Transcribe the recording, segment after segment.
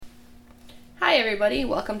Hi, everybody.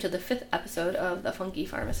 Welcome to the 5th episode of the Funky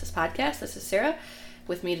Pharmacist Podcast. This is Sarah.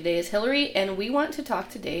 With me today is Hillary, and we want to talk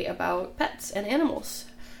today about pets and animals.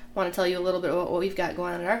 I want to tell you a little bit about what we've got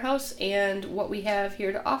going on at our house and what we have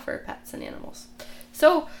here to offer pets and animals.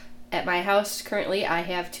 So, at my house currently, I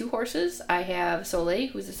have 2 horses. I have Soleil,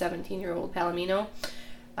 who's a 17-year-old Palomino.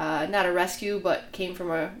 Not a rescue, but came from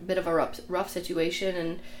a bit of a rough situation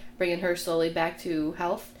and bringing her slowly back to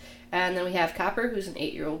health. And then we have Copper, who's an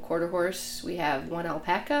 8-year-old quarter horse. We have 1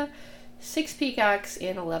 alpaca, 6 peacocks,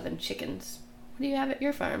 and 11 chickens. What do you have at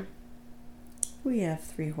your farm? We have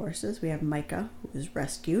 3 horses. We have Micah, who was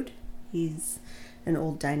rescued. He's an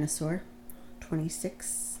old dinosaur,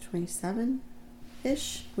 26,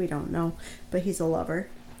 27-ish. We don't know, but he's a lover.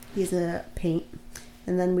 He's a paint.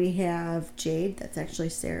 And then we have Jade, that's actually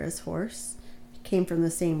Sarah's horse. Came from the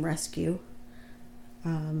same rescue.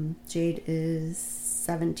 Jade is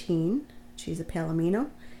 17. She's a Palomino.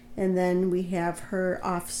 And then we have her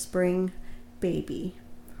offspring, Baby,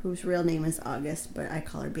 whose real name is August, but I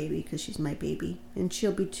call her Baby because she's my baby. And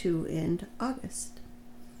she'll be 2 in August.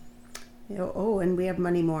 Oh, and we have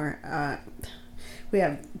many more. We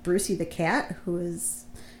have Brucey the cat, who is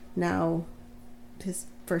now, his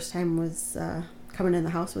first time was coming in the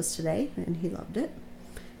house was today, and he loved it.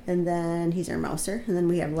 And then he's our mouser. And then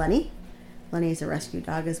we have Lenny. Lenny's a rescue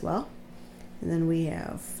dog as well. And then we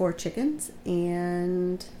have 4 chickens,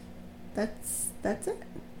 and that's it.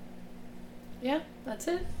 Yeah, that's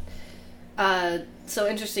it. So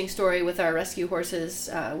interesting story with our rescue horses.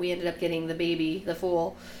 We ended up getting the baby, the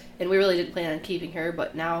foal, and we really didn't plan on keeping her,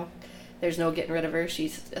 but now there's no getting rid of her.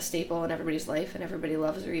 She's a staple in everybody's life, and everybody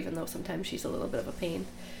loves her, even though sometimes she's a little bit of a pain.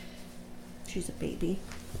 She's a baby.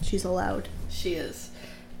 She's allowed. She is.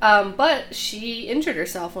 But she injured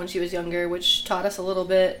herself when she was younger, which taught us a little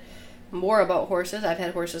bit more about horses. I've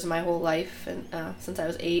had horses my whole life, and since I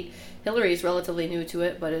was 8. Hillary's relatively new to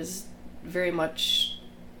it, but is very much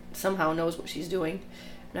somehow knows what she's doing.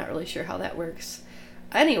 Not really sure how that works.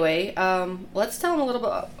 Anyway, let's tell them a little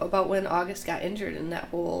bit about when August got injured in that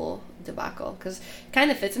whole debacle, because it kind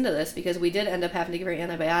of fits into this, because we did end up having to give her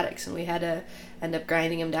antibiotics, and we had to end up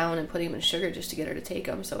grinding them down and putting them in sugar just to get her to take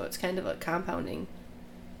them, so it's kind of a compounding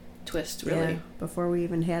twist, really. Yeah, before we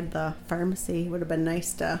even had the pharmacy, it would have been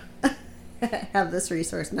nice to have this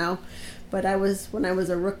resource now. But when I was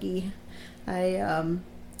a rookie, I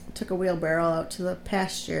took a wheelbarrow out to the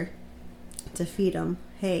pasture to feed them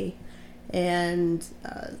hay, and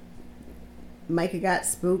Micah got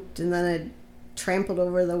spooked, and then it trampled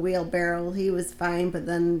over the wheelbarrow. He was fine, but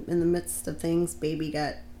then in the midst of things, Baby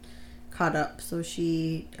got caught up, so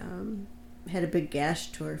she had a big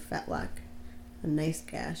gash to her fetlock. A nice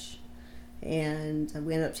gash, and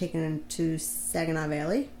we ended up taking her to Saginaw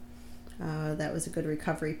Valley. That was a good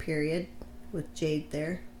recovery period with Jade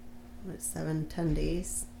there, 7-10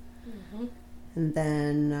 days. Mm-hmm. And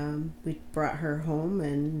then we brought her home,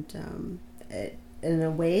 and in a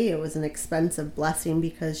way it was an expensive blessing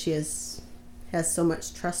because she has so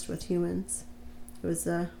much trust with humans. It was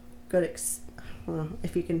a good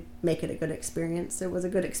if you can make it a good experience, it was a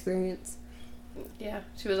good experience. Yeah,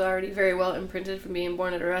 she was already very well imprinted from being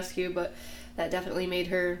born at a rescue, but that definitely made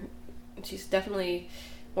her, she's definitely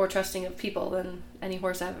more trusting of people than any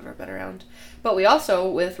horse I've ever been around. But we also,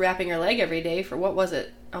 with wrapping her leg every day for, what was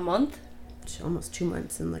it, a month? Almost 2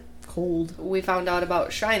 months in the cold. We found out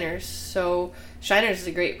about Shriners. So Shriners is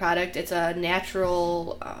a great product. It's a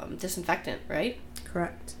natural disinfectant, right?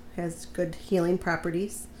 Correct. Has good healing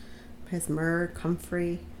properties. Has myrrh,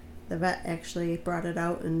 comfrey. The vet actually brought it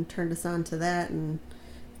out and turned us on to that, and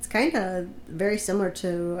it's kind of very similar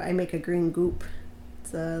to, I make a green goop.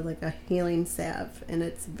 It's like a healing salve, and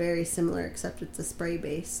it's very similar, except it's a spray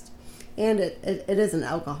based, and it is an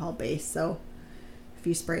alcohol based. So if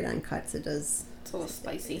you spray it on cuts, it's a little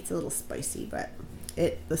spicy. It's a little spicy, but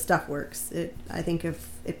the stuff works. I think if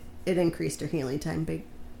it increased her healing time big.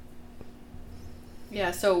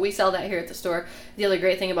 Yeah, so we sell that here at the store. The other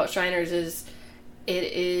great thing about Shriners is it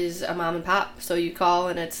is a mom and pop, so you call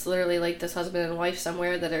and it's literally like this husband and wife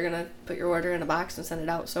somewhere that are going to put your order in a box and send it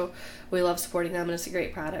out. So we love supporting them, and it's a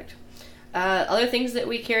great product. Other things that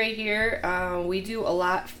we carry here, we do a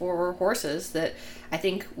lot for horses that I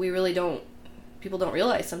think people don't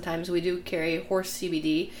realize sometimes. We do carry horse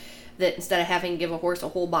CBD, that instead of having to give a horse a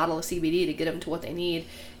whole bottle of CBD to get them to what they need,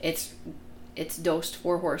 it's dosed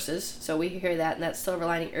for horses. So we carry that, and that's Silver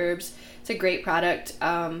Lining Herbs. It's a great product.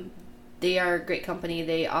 They are a great company.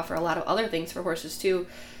 They offer a lot of other things for horses too.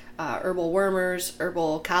 Herbal wormers,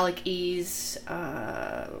 herbal colic ease,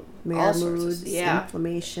 mare moods,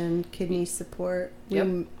 inflammation, kidney support.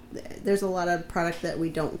 Yep. There's a lot of product that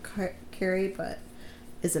we don't carry, but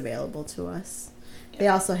is available to us. They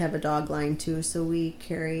also have a dog line too, so we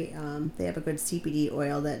carry, they have a good CBD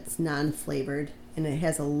oil that's non-flavored, and it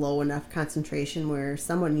has a low enough concentration where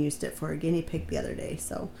someone used it for a guinea pig the other day,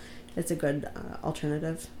 so it's a good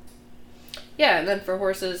alternative. Yeah, and then for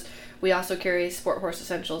horses, we also carry Sport Horse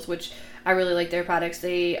Essentials, which I really like their products.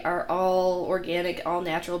 They are all organic, all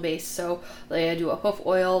natural based, so they do a hoof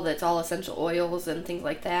oil that's all essential oils and things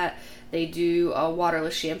like that. They do a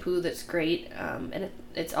waterless shampoo that's great, and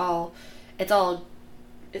it's all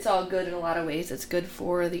good in a lot of ways. It's good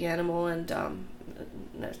for the animal, and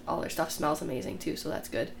all their stuff smells amazing too, so that's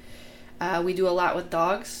good. We do a lot with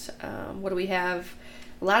dogs. What do we have?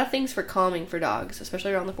 A lot of things for calming for dogs,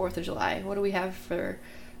 especially around the 4th of July. What do we have for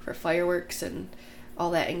fireworks and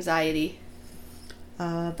all that anxiety?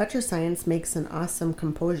 VetraScience makes an awesome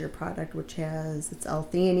composure product, which has its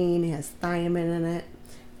L-theanine, has thiamine in it,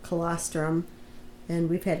 colostrum, and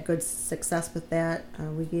we've had good success with that.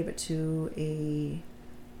 We gave it to a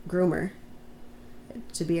groomer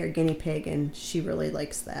to be our guinea pig, and she really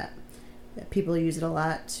likes that. People use it a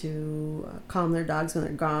lot to calm their dogs when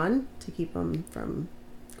they're gone, to keep them from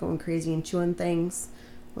going crazy and chewing things,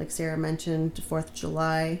 like Sarah mentioned, 4th of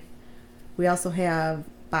July. We also have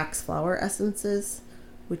box flower essences,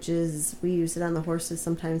 which is, we use it on the horses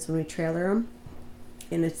sometimes when we trailer them,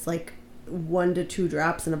 and it's like 1 to 2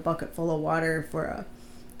 drops in a bucket full of water for a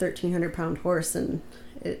 1,300-pound horse, and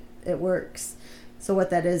it works. So what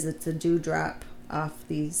that is, it's a dewdrop off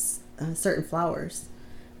these certain flowers,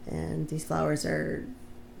 and these flowers are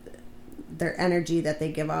their energy that they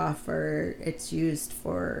give off, or it's used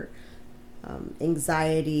for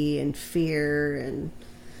anxiety and fear and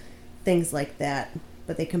things like that.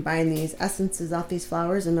 But they combine these essences off these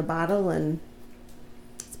flowers in a bottle, and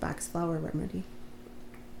it's box flower remedy.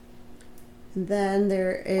 And then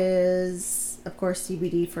there is, of course,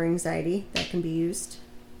 CBD for anxiety that can be used.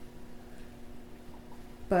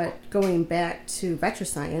 But going back to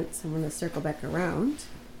VetraScience, I'm going to circle back around.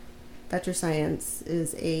 VetraScience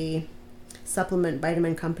is a supplement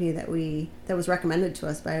vitamin company that was recommended to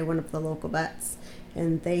us by one of the local vets,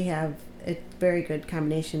 and they have a very good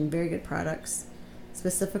combination, very good products.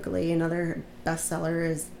 Specifically, another bestseller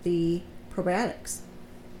is the probiotics.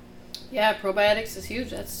 Yeah, probiotics is huge.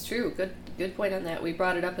 That's true. Good point on that. We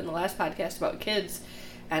brought it up in the last podcast about kids,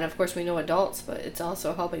 and of course we know adults, but it's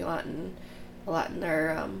also helping a lot in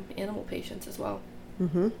our animal patients as well.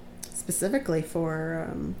 Mm-hmm. Specifically for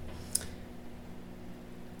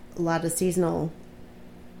a lot of seasonal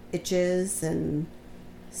itches and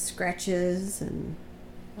scratches and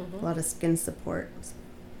a lot of skin support.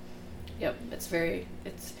 Yep, it's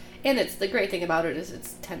the great thing about it is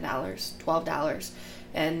it's $10, $12,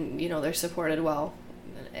 and they're supported well.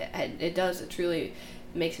 It truly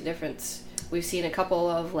makes a difference. We've seen a couple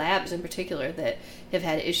of labs in particular that have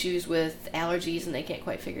had issues with allergies and they can't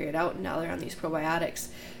quite figure it out, and now they're on these probiotics.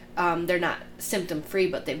 They're not symptom free,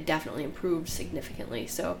 but they've definitely improved significantly,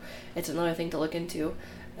 so it's another thing to look into.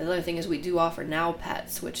 Another thing is we do offer Now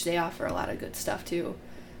Pets, which they offer a lot of good stuff too.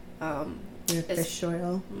 Fish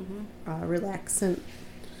oil, relaxant,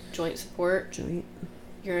 joint support,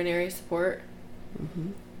 urinary support.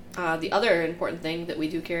 The other important thing that we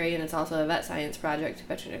do carry, and it's also a VetraScience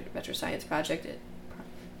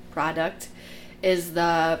product, is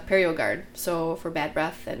the PerioGuard. So for bad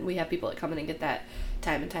breath, and we have people that come in and get that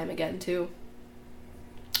time and time again too.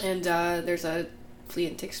 And there's a flea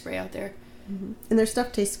and tick spray out there. And their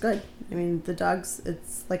stuff tastes good. I mean, the dogs,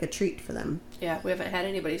 it's like a treat for them. Yeah, we haven't had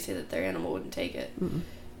anybody say that their animal wouldn't take it,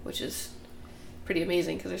 which is pretty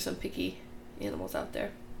amazing because there's some picky animals out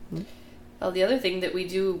there. Well, the other thing that we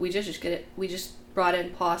do, we just brought in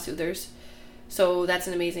Paw Soothers. So that's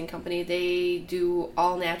an amazing company. They do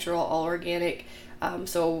all natural, all organic.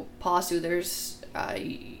 So Paw Soothers,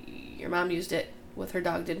 your mom used it with her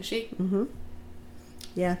dog, didn't she?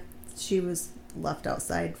 Yeah, she was left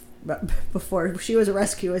outside before. She was a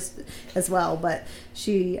rescue as well, but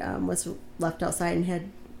she was left outside and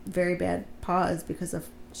had very bad paws because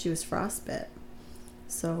she was frostbit.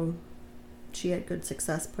 So she had good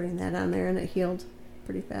success putting that on there, and it healed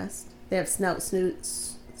pretty fast. They have snout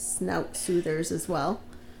soothers as well,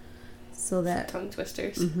 so that tongue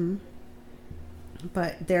twisters.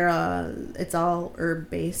 But they're it's all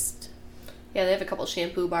herb based. Yeah, they have a couple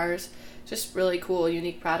shampoo bars, just really cool,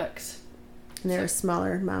 unique products. And they're a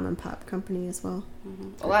smaller mom and pop company as well.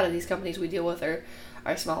 A lot of these companies we deal with are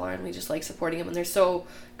smaller, and we just like supporting them, and they're so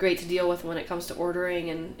great to deal with when it comes to ordering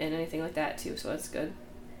and anything like that too, so it's good.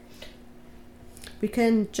 We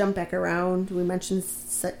can jump back around. We mentioned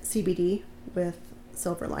CBD with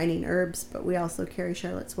Silver Lining Herbs, but we also carry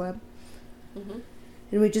Charlotte's Web.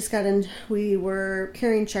 And we were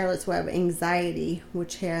carrying Charlotte's Web Anxiety,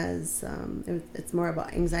 which has, it's more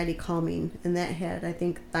about anxiety calming. And that had, I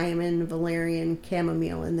think, thiamine, valerian,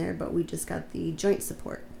 chamomile in there, but we just got the joint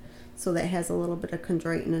support. So that has a little bit of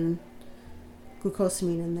chondroitin and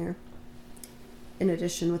glucosamine in there, in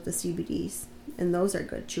addition with the CBDs. And those are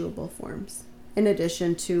good chewable forms, in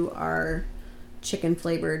addition to our chicken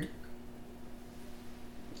flavored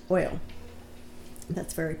oil.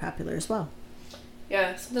 That's very popular as well.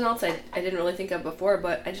 Yeah, something else I didn't really think of before,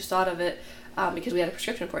 but I just thought of it because we had a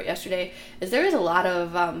prescription for it yesterday, is there is a lot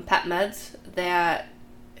of pet meds that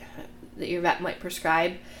your vet might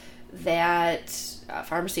prescribe that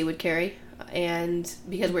pharmacy would carry. And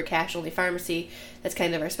because we're cash-only pharmacy, that's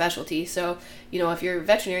kind of our specialty. So, if your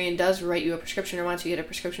veterinarian does write you a prescription or wants you to get a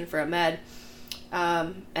prescription for a med,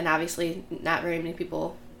 and obviously not very many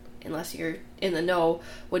people, unless you're in the know,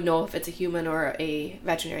 would know if it's a human or a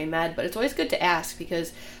veterinary med. But it's always good to ask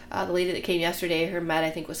because the lady that came yesterday, her med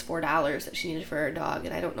I think was $4 that she needed for her dog,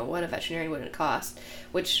 and I don't know what a veterinarian would cost,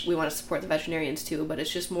 which we want to support the veterinarians too, but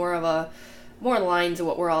it's just more in the lines of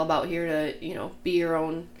what we're all about here to, be your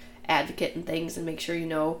own advocate and things and make sure you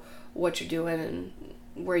know what you're doing and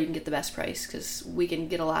where you can get the best price, because we can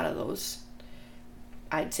get a lot of those,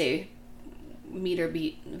 I'd say, meet or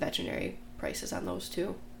beat veterinary prices on those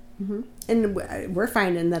too. Mm-hmm. And we're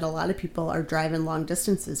finding that a lot of people are driving long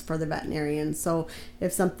distances for the veterinarian. So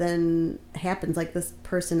if something happens, like this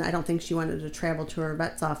person, I don't think she wanted to travel to her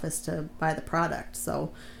vet's office to buy the product.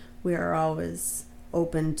 So we are always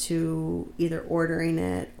open to either ordering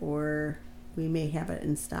it or we may have it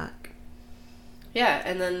in stock. Yeah,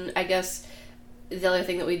 and then I guess the other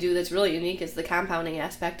thing that we do that's really unique is the compounding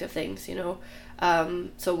aspect of things,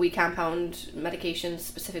 So we compound medications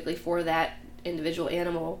specifically for that individual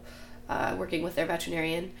animal, working with their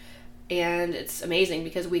veterinarian. And it's amazing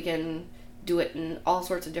because we can do it in all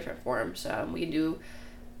sorts of different forms. We can do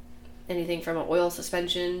anything from an oil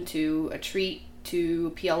suspension to a treat to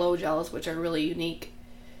PLO gels, which are really unique.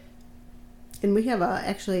 And we have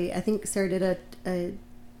actually, I think Sarah did a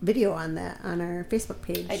video on that on our Facebook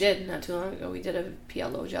page. I did, not too long ago. We did a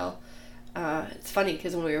PLO gel. It's funny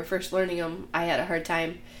because when we were first learning them, I had a hard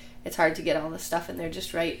time. It's hard to get all the stuff in there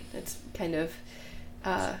just right. It's kind of...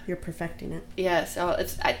 You're perfecting it. Yeah, so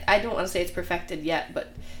I don't want to say it's perfected yet,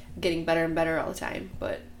 but getting better and better all the time.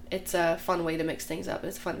 But it's a fun way to mix things up.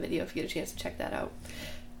 It's a fun video if you get a chance to check that out.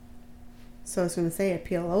 So I was going to say a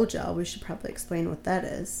PLO gel, we should probably explain what that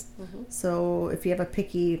is. Mm-hmm. So if you have a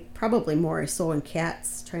picky, probably more so in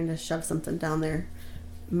cats, trying to shove something down their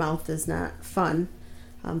mouth is not fun.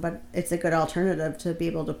 But it's a good alternative to be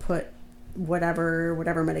able to put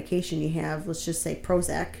whatever medication you have, let's just say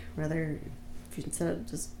Prozac, rather, if you, instead of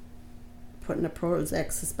just putting a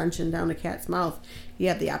Prozac suspension down a cat's mouth, you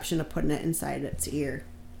have the option of putting it inside its ear,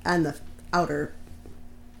 on the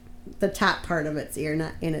top part of its ear,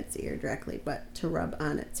 not in its ear directly, but to rub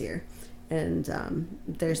on its ear. And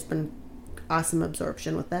there's been awesome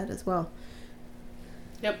absorption with that as well.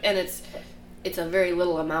 Yep, and it's a very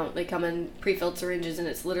little amount. They come in pre-filled syringes, and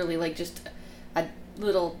it's literally like just a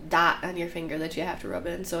little dot on your finger that you have to rub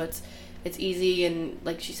in. So it's easy, and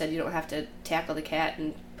like she said, you don't have to tackle the cat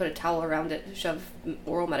and put a towel around it and shove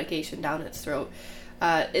oral medication down its throat.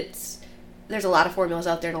 There's a lot of formulas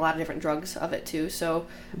out there and a lot of different drugs of it too. So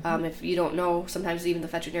if you don't know, sometimes even the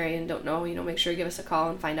veterinarian don't know, make sure you give us a call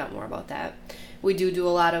and find out more about that. We do a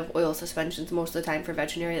lot of oil suspensions most of the time for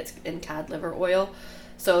veterinary. That's in cod liver oil.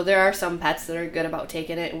 So there are some pets that are good about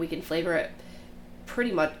taking it, and we can flavor it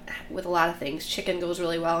pretty much with a lot of things. Chicken goes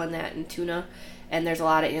really well in that, and tuna. And there's a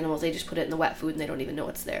lot of animals, they just put it in the wet food and they don't even know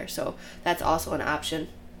it's there. So that's also an option,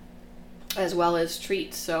 as well as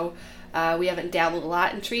treats. So we haven't dabbled a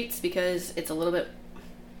lot in treats because it's a little bit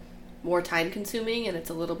more time consuming and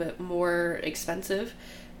it's a little bit more expensive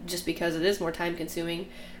just because it is more time consuming.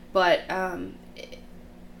 But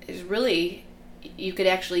it's really, you could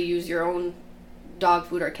actually use your own dog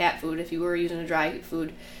food or cat food if you were using a dry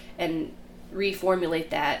food and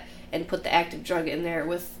reformulate that and put the active drug in there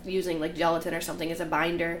with using like gelatin or something as a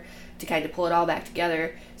binder to kind of pull it all back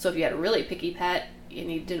together. So if you had a really picky pet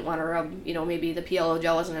and you didn't want to rub, maybe the PLO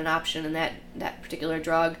gel wasn't an option in that particular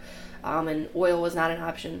drug, and oil was not an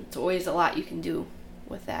option. It's always a lot you can do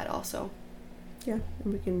with that also. Yeah,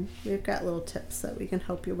 and we've got little tips that we can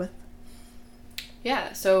help you with.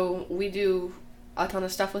 Yeah, so we do a ton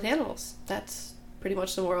of stuff with animals. That's pretty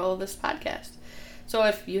much the moral of this podcast. So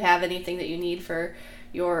if you have anything that you need for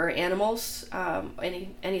your animals,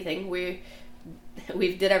 anything,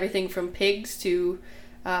 we've did everything from pigs to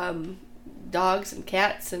dogs and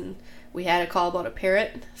cats and We had a call about a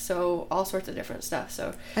parrot, so all sorts of different stuff.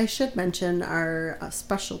 So I should mention our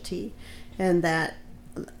specialty, and that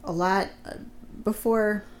a lot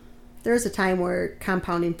before there was a time where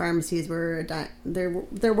compounding pharmacies were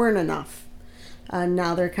there weren't enough.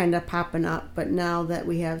 Now they're kind of popping up, but now that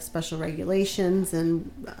we have special regulations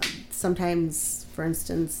and sometimes, for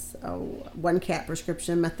instance, one cat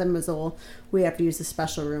prescription, methimazole, we have to use a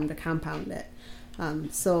special room to compound it.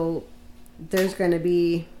 So there's going to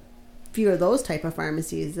be few of those type of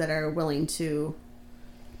pharmacies that are willing to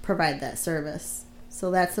provide that service.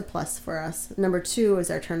 So that's a plus for us. Number 2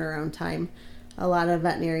 is our turnaround time. A lot of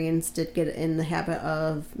veterinarians did get in the habit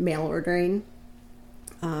of mail ordering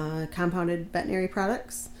compounded veterinary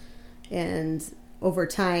products, and over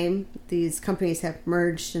time these companies have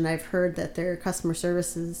merged, and I've heard that their customer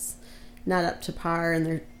service is not up to par and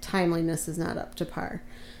their timeliness is not up to par.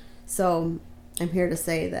 So I'm here to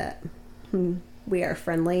say that we are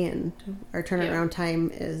friendly, and our turnaround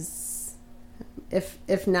time is,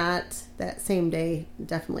 if not that same day,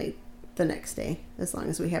 definitely the next day, as long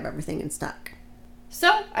as we have everything in stock.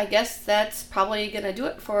 So, I guess that's probably going to do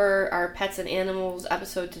it for our pets and animals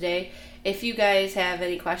episode today. If you guys have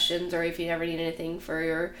any questions, or if you ever need anything for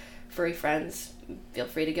your furry friends, feel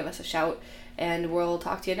free to give us a shout, and we'll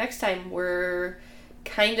talk to you next time. We're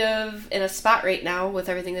kind of in a spot right now with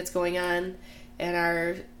everything that's going on, and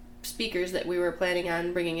our speakers that we were planning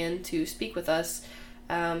on bringing in to speak with us,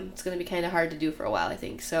 it's going to be kind of hard to do for a while, I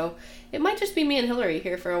think. So, it might just be me and Hillary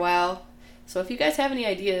here for a while. So if you guys have any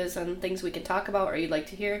ideas on things we can talk about or you'd like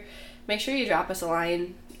to hear, make sure you drop us a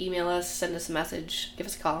line, email us, send us a message, give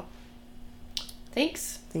us a call.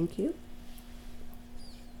 Thanks. Thank you.